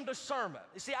teach him discernment.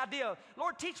 It's the idea of,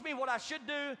 Lord, teach me what I should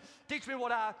do, teach me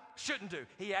what I shouldn't do.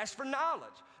 He asked for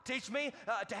knowledge. Teach me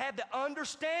to have the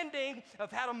understanding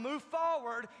of how to move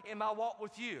forward in my walk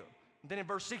with you. And then in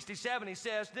verse 67, he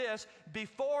says this,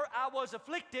 before I was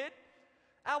afflicted,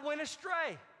 I went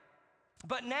astray,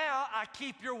 but now I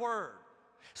keep your word.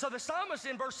 So the psalmist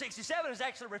in verse 67 is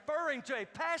actually referring to a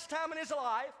past time in his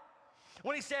life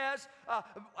when he says,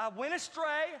 I went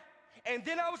astray, and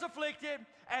then I was afflicted,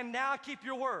 and now I keep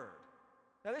your word.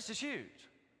 Now this is huge.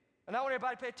 And I want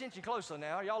everybody to pay attention closely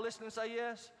now. Are y'all listening and say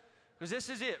yes? Because this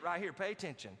is it right here. Pay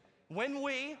attention. When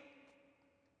we,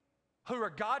 who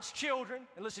are God's children,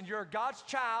 and listen, you're God's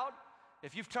child,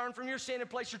 if you've turned from your sin and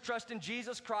placed your trust in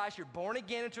Jesus Christ, you're born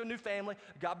again into a new family,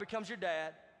 God becomes your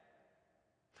dad.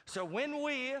 So when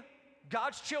we,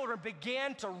 God's children,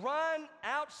 began to run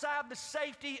outside the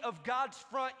safety of God's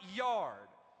front yard,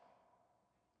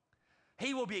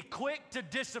 He will be quick to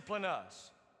discipline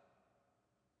us.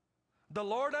 The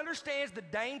Lord understands the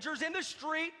dangers in the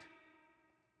street,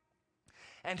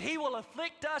 and He will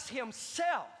afflict us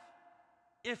Himself,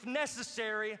 if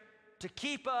necessary, to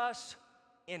keep us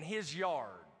in His yard.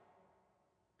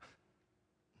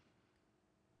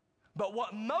 But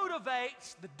what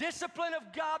motivates the discipline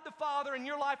of God the Father in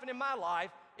your life and in my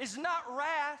life is not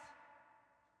wrath.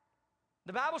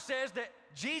 The Bible says that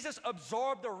Jesus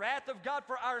absorbed the wrath of God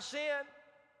for our sin.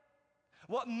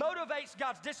 What motivates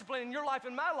God's discipline in your life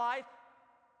and my life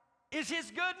is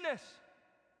His goodness.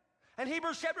 And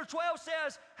Hebrews chapter 12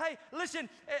 says, hey, listen,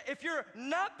 if you're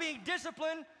not being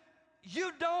disciplined,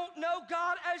 you don't know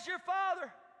God as your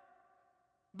Father.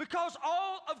 Because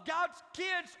all of God's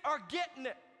kids are getting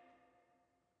it.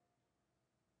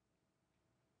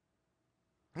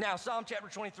 Now, Psalm chapter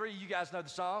 23, you guys know the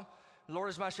Psalm. The Lord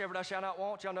is my shepherd, I shall not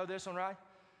want. Y'all know this one, right?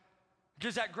 It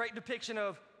gives that great depiction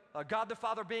of God the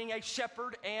Father being a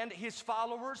shepherd and His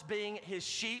followers being His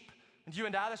sheep. And you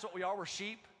and I, that's what we are, we're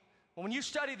sheep. Well, when you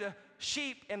study the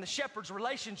sheep and the shepherd's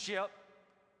relationship,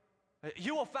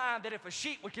 you will find that if a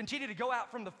sheep would continue to go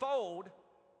out from the fold,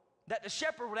 that the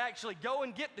shepherd would actually go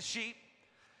and get the sheep,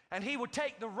 and he would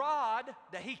take the rod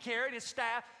that he carried, his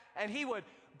staff, and he would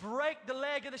break the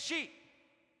leg of the sheep.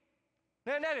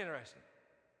 Now, isn't that interesting?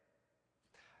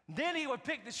 Then he would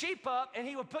pick the sheep up, and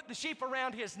he would put the sheep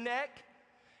around his neck,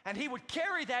 and he would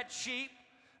carry that sheep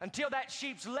until that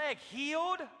sheep's leg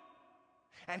healed,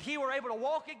 and he were able to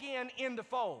walk again in the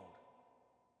fold.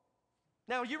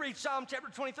 Now, you read Psalm chapter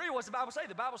 23, what's the Bible say?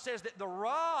 The Bible says that the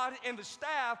rod and the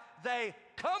staff, they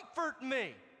comfort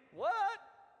me. What?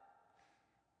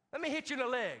 Let me hit you in the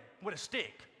leg with a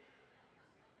stick.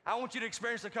 I want you to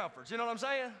experience the comforts. You know what I'm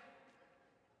saying?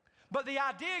 But the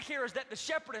idea here is that the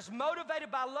shepherd is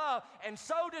motivated by love and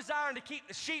so desiring to keep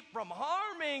the sheep from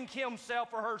harming himself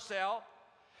or herself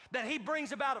that he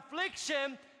brings about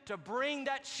affliction to bring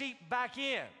that sheep back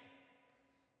in.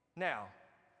 Now,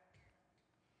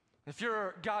 if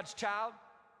you're God's child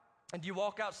and you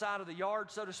walk outside of the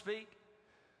yard, so to speak,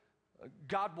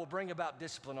 God will bring about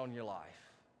discipline on your life.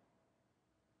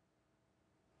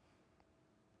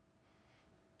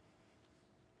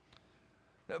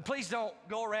 Now, please don't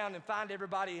go around and find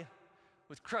everybody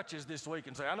with crutches this week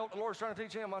and say, I know what the Lord's trying to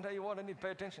teach him. I'll tell you what, I need to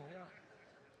pay attention. Yeah.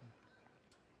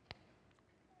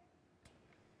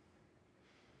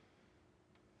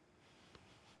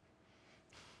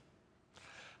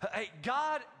 Hey,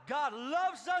 God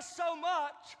loves us so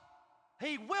much,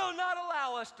 he will not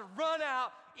allow us to run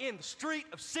out in the street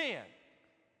of sin.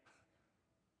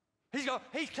 He's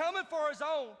coming for his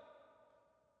own.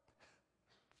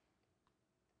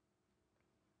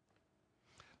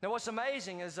 Now what's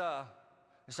amazing is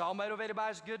it's all motivated by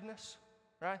his goodness,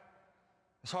 right?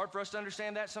 It's hard for us to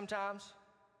understand that sometimes.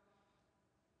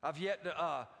 I've yet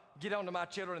to get on to my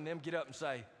children and them get up and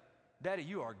say, Daddy,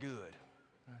 you are good.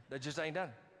 They just ain't done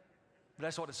it. But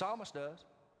that's what the psalmist does.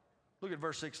 Look at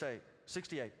verse 68.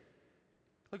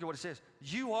 Look at what it says.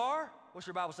 You are, what's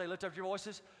your Bible say? Lift up your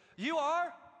voices. You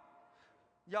are,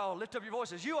 y'all lift up your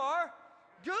voices. You are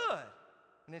good.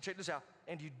 And then check this out.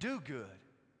 And you do good.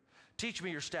 Teach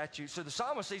me your statutes. So the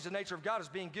psalmist sees the nature of God as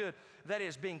being good, that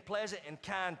is, being pleasant and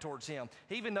kind towards him.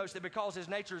 He even notes that because his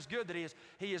nature is good, that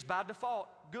he is by default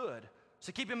good.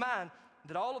 So keep in mind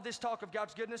that all of this talk of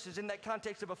God's goodness is in that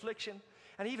context of affliction.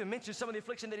 And he even mentions some of the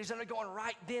affliction that he's undergoing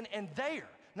right then and there.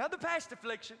 Not the past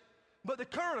affliction, but the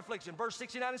current affliction. Verse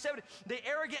 69 and 70. The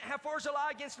arrogant have forged a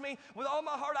lie against me. With all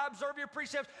my heart I observe your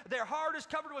precepts. Their heart is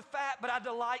covered with fat, but I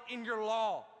delight in your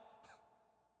law.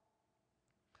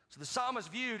 So the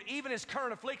psalmist viewed even his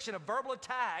current affliction of verbal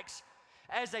attacks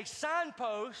as a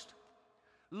signpost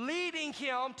leading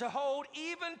him to hold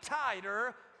even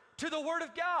tighter to the Word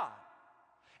of God.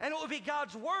 And it would be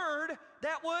God's Word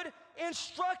that would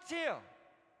instruct him.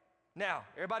 Now,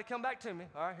 everybody come back to me.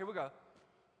 All right, here we go.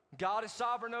 God is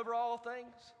sovereign over all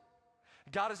things.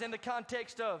 God is in the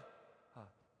context of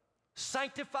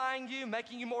sanctifying you,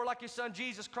 making you more like his son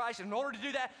Jesus Christ. In order to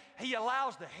do that, he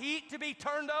allows the heat to be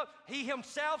turned up. He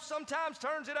himself sometimes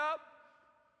turns it up.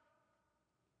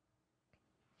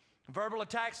 Verbal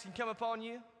attacks can come upon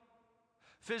you.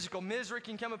 Physical misery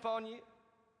can come upon you.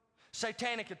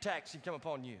 Satanic attacks can come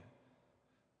upon you.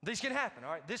 These can happen,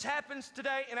 all right? This happens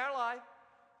today in our life.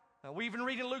 We even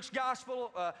read in Luke's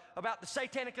gospel about the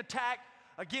satanic attack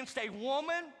against a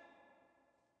woman.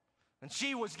 And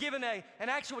she was given an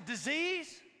actual disease.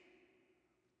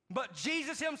 But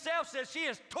Jesus himself says she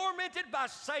is tormented by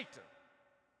Satan.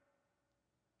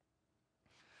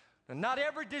 And not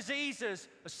every disease is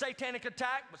a satanic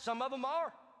attack, but some of them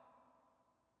are.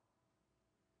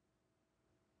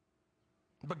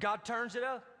 But God turns it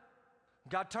up.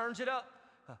 God turns it up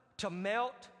to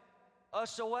melt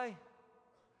us away.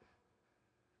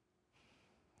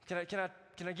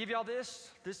 Can I give y'all this?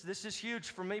 This is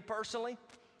huge for me personally.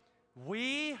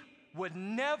 We would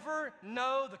never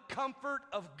know the comfort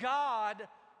of God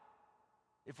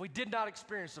if we did not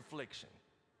experience affliction.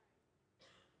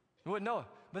 We wouldn't know it.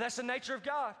 But that's the nature of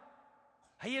God.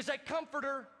 He is a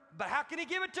comforter, but how can he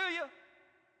give it to you?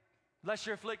 Unless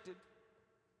you're afflicted.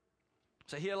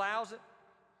 So he allows it.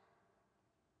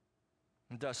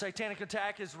 And the satanic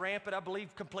attack is rampant, I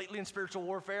believe, completely in spiritual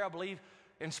warfare. I believe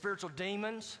in spiritual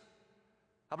demons.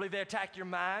 I believe they attack your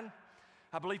mind.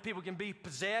 I believe people can be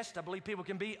possessed. I believe people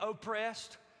can be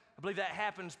oppressed. I believe that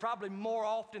happens probably more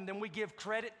often than we give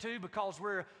credit to because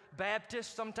we're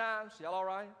Baptists sometimes. Y'all all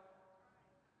right?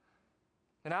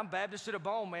 And I'm Baptist to the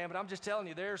bone, man, but I'm just telling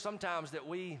you, there are sometimes that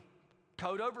we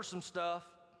code over some stuff.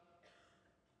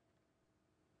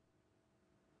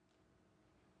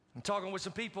 I'm talking with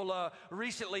some people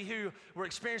recently who were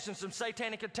experiencing some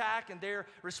satanic attack, and their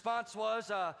response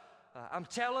was, I'm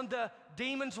telling the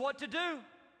demons what to do.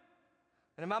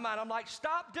 And in my mind, I'm like,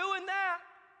 stop doing that.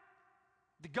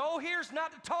 The goal here is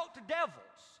not to talk to devils.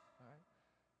 Right?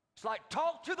 It's like,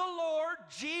 talk to the Lord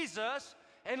Jesus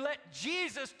and let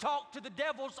Jesus talk to the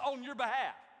devils on your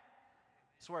behalf.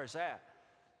 That's where it's at.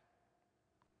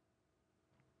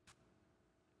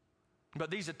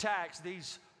 But these attacks,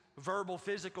 these verbal,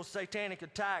 physical, satanic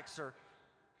attacks are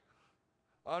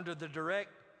under the direct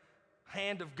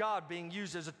hand of God, being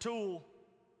used as a tool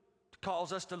to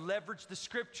cause us to leverage the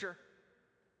Scripture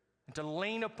and to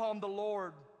lean upon the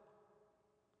Lord.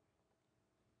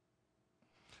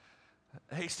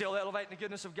 He's still elevating the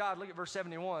goodness of God. Look at verse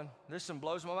 71. This one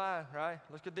blows my mind, right?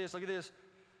 Look at this, look at this.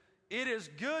 It is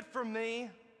good for me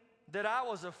that I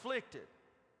was afflicted.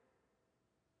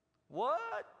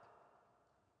 What?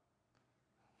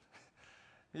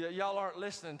 Y'all aren't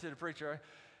listening to the preacher,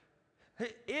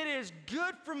 right? It is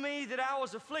good for me that I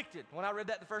was afflicted. When I read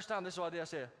that the first time, this is what I did. I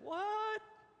said, what?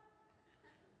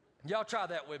 Y'all try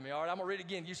that with me, all right? I'm going to read it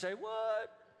again. You say,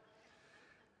 what?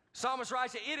 Psalmist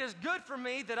writes, it is good for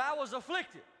me that I was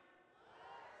afflicted.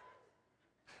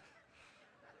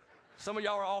 Some of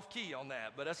y'all are off key on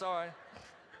that, but that's all right.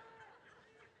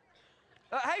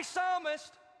 Hey,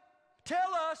 psalmist,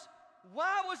 tell us,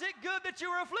 why was it good that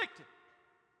you were afflicted?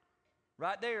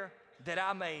 Right there, that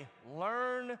I may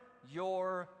learn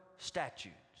your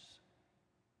statutes.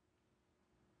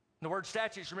 The word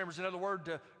statutes, remember, is another word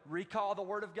to recall the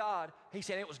word of God. He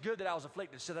said it was good that I was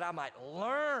afflicted so that I might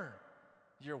learn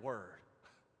your word.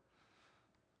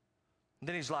 And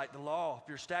then he's like, the law of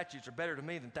your statutes are better to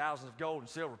me than thousands of gold and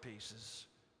silver pieces.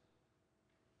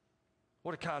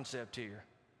 What a concept here.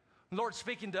 The Lord's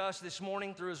speaking to us this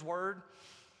morning through his word.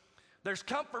 There's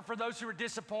comfort for those who are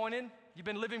disappointed. You've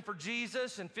been living for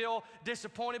Jesus and feel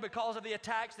disappointed because of the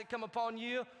attacks that come upon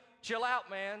you. Chill out,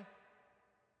 man.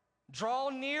 Draw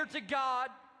near to God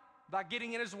by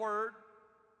getting in his word.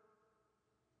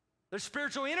 There's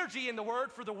spiritual energy in the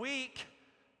word for the weak.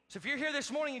 So if you're here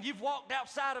this morning and you've walked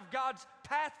outside of God's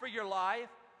path for your life,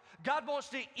 God wants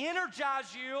to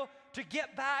energize you to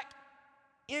get back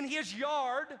in his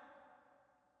yard.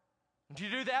 And you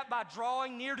do that by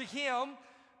drawing near to him,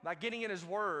 by getting in his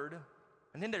word.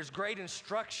 And then there's great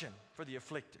instruction for the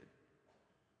afflicted.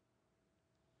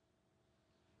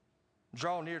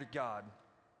 Draw near to God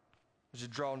as you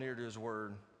draw near to his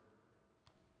word.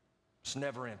 It's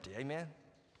never empty. Amen?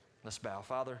 Let's bow.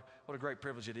 Father, what a great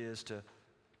privilege it is to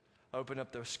open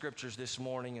up the scriptures this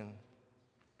morning, and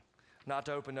not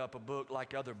to open up a book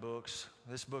like other books.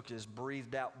 This book is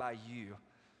breathed out by you.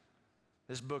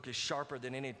 This book is sharper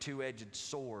than any two-edged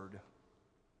sword.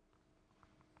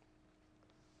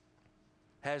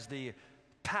 Has the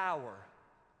power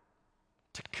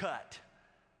to cut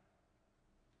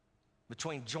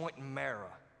between joint and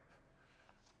marrow,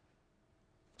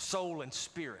 soul and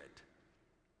spirit.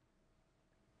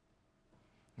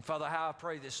 And Father, how I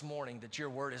pray this morning that your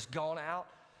word has gone out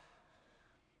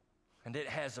and it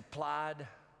has applied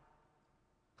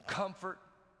comfort,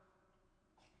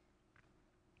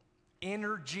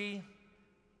 energy,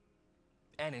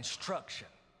 and instruction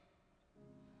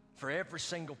for every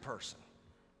single person.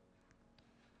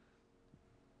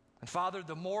 And Father,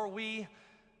 the more we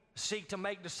seek to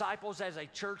make disciples as a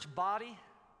church body,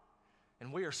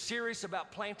 and we are serious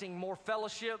about planting more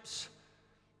fellowships,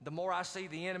 the more I see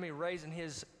the enemy raising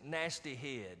his nasty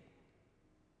head.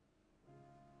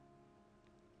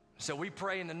 So we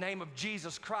pray in the name of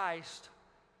Jesus Christ,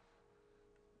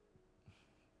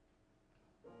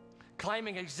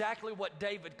 claiming exactly what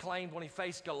David claimed when he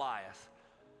faced Goliath.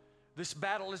 This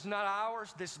battle is not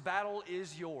ours, this battle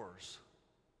is yours.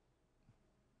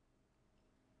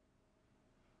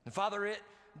 And Father, it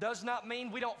does not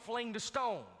mean we don't fling the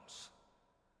stones.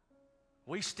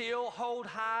 We still hold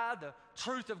high the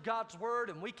truth of God's word,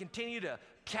 and we continue to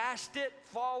cast it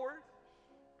forward.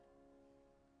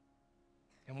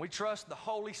 And we trust the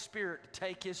Holy Spirit to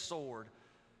take his sword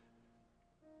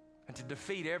and to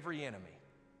defeat every enemy.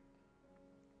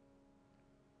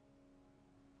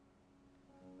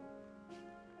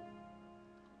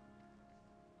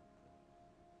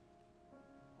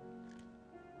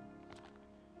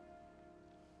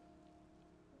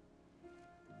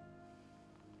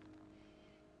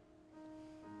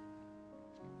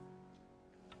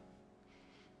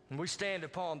 And we stand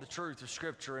upon the truth of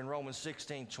Scripture in Romans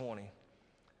 16:20.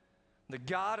 The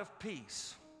God of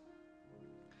peace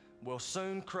will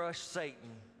soon crush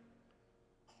Satan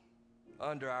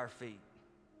under our feet.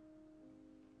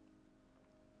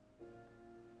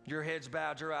 Your heads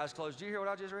bowed, your eyes closed. Do you hear what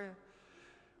I just read?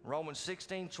 Romans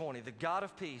 16:20. The God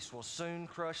of peace will soon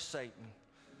crush Satan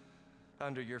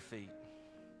under your feet.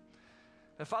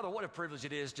 And Father, what a privilege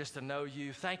it is just to know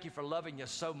you. Thank you for loving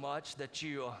us so much that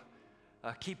you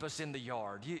keep us in the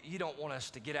yard. You don't want us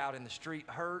to get out in the street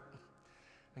hurt.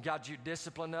 And God, you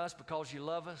discipline us because you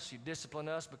love us. You discipline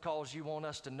us because you want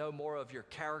us to know more of your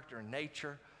character and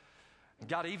nature. And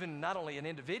God, even not only an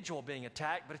individual being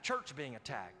attacked, but a church being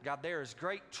attacked. God, there is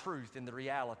great truth in the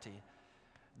reality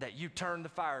that you turn the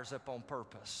fires up on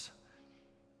purpose.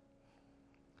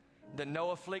 That no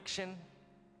affliction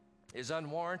is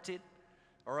unwarranted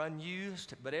or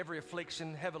unused, but every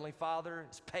affliction, Heavenly Father,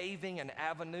 is paving an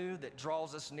avenue that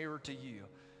draws us nearer to you.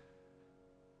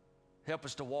 Help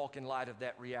us to walk in light of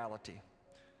that reality.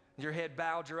 Your head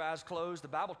bowed, your eyes closed. The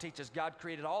Bible teaches God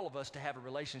created all of us to have a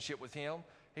relationship with him.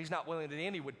 He's not willing that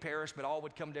any would perish, but all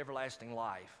would come to everlasting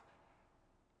life.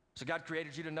 So God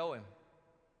created you to know him.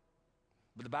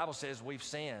 But the Bible says we've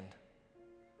sinned.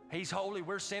 He's holy,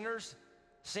 we're sinners.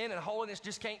 Sin and holiness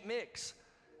just can't mix.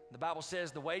 The Bible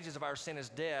says the wages of our sin is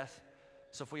death.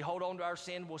 So if we hold on to our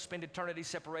sin, we'll spend eternity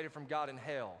separated from God in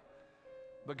hell.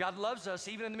 But God loves us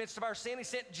even in the midst of our sin. He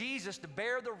sent Jesus to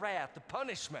bear the wrath, the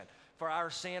punishment for our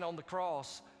sin on the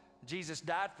cross. Jesus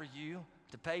died for you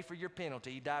to pay for your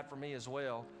penalty. He died for me as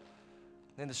well.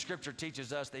 Then the scripture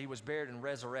teaches us that he was buried and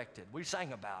resurrected. We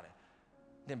sang about it.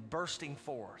 Then bursting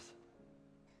forth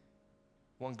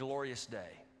one glorious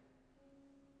day.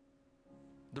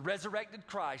 The resurrected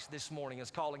Christ this morning is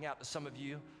calling out to some of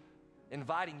you,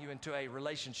 inviting you into a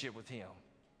relationship with him.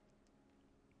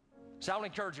 So I want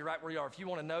to encourage you right where you are. If you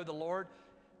want to know the Lord,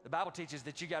 the Bible teaches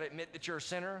that you got to admit that you're a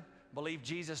sinner, believe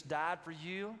Jesus died for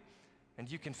you,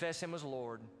 and you confess him as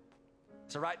Lord.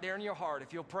 So right there in your heart,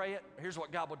 if you'll pray it, here's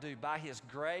what God will do. By his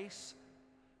grace,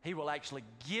 he will actually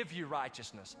give you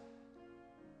righteousness.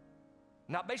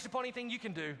 Not based upon anything you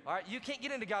can do. All right, you can't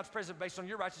get into God's presence based on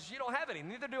your righteousness. You don't have any,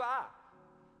 neither do I.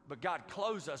 But God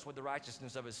clothes us with the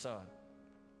righteousness of his Son.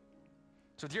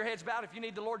 So with your heads bowed, if you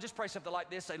need the Lord, just pray something like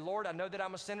this. Say, Lord, I know that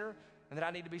I'm a sinner and that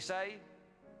I need to be saved.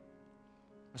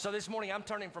 And so this morning, I'm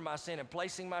turning from my sin and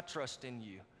placing my trust in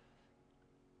you.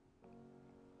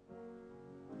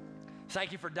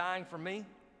 Thank you for dying for me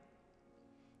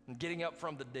and getting up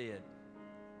from the dead.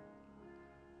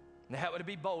 Now help me to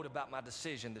be bold about my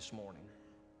decision this morning.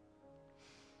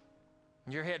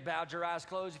 Your head bowed, your eyes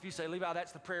closed. If you say, Levi,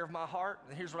 that's the prayer of my heart,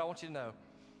 then here's what I want you to know.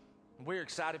 We're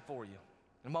excited for you.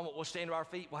 In a moment, we'll stand to our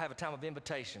feet. We'll have a time of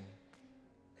invitation.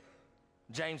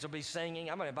 James will be singing.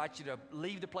 I'm going to invite you to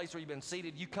leave the place where you've been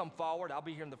seated. You come forward. I'll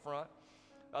be here in the front.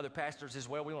 Other pastors as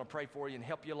well. We want to pray for you and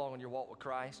help you along in your walk with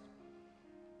Christ.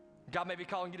 God may be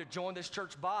calling you to join this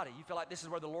church body. You feel like this is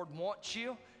where the Lord wants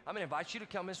you. I'm going to invite you to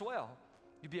come as well.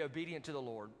 You be obedient to the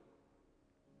Lord.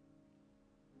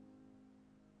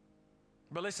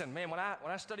 But listen, man, when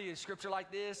I study a scripture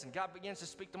like this and God begins to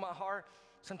speak to my heart,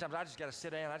 sometimes I just got to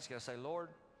sit down. I just got to say, Lord,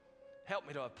 help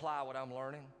me to apply what I'm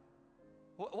learning.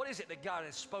 What is it that God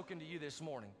has spoken to you this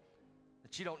morning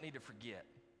that you don't need to forget?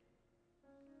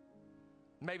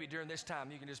 Maybe during this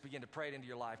time you can just begin to pray it into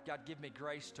your life. God, give me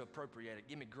grace to appropriate it.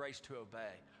 Give me grace to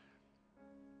obey.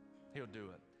 He'll do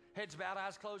it. Heads bowed,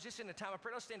 eyes closed. Just in the time of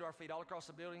prayer, let's stand to our feet all across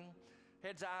the building.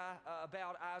 Heads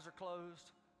bowed, eyes are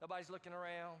closed. Nobody's looking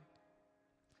around.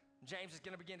 James is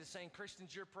going to begin to sing.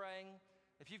 Christians, you're praying.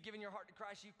 If you've given your heart to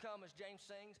Christ, you come as James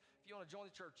sings. If you want to join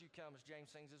the church, you come as James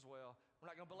sings as well. We're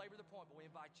not going to belabor the point, but we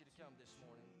invite you to come this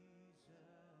morning.